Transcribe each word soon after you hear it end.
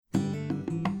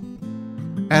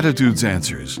Attitudes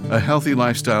Answers, a healthy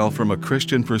lifestyle from a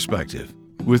Christian perspective,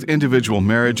 with individual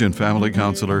marriage and family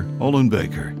counselor Olin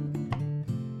Baker.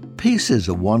 Peace is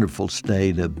a wonderful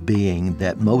state of being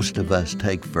that most of us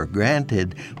take for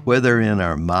granted, whether in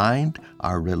our mind,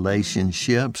 our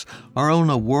relationships, or on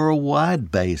a worldwide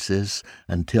basis,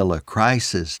 until a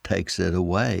crisis takes it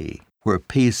away. Where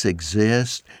peace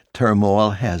exists,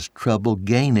 turmoil has trouble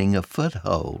gaining a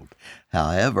foothold.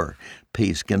 However,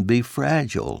 peace can be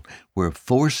fragile, where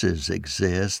forces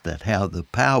exist that have the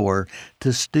power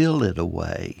to steal it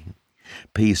away.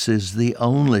 Peace is the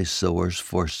only source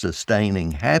for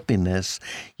sustaining happiness,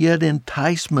 yet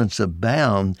enticements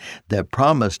abound that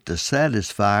promise to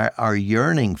satisfy our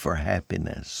yearning for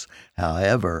happiness.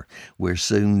 However, we're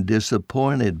soon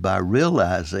disappointed by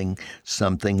realizing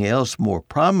something else more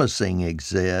promising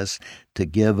exists to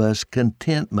give us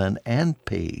contentment and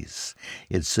peace.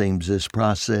 It seems this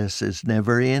process is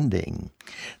never ending.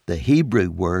 The Hebrew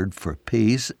word for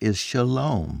peace is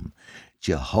shalom.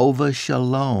 Jehovah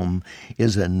Shalom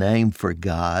is a name for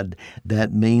God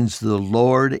that means the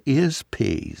Lord is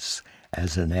peace.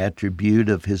 As an attribute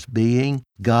of His being,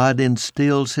 God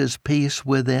instills His peace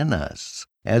within us.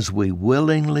 As we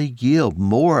willingly yield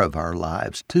more of our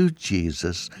lives to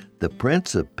Jesus, the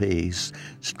Prince of Peace,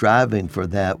 striving for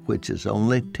that which is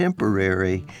only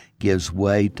temporary gives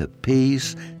way to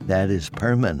peace that is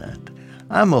permanent.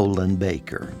 I'm Olin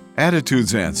Baker.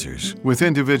 Attitudes Answers with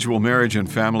individual marriage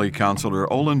and family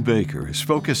counselor Olin Baker is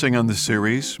focusing on the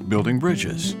series Building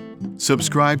Bridges.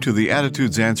 Subscribe to the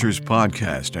Attitudes Answers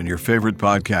podcast on your favorite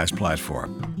podcast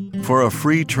platform. For a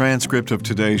free transcript of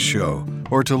today's show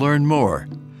or to learn more,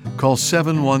 call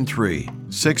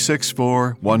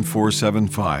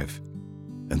 713-664-1475.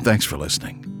 And thanks for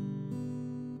listening.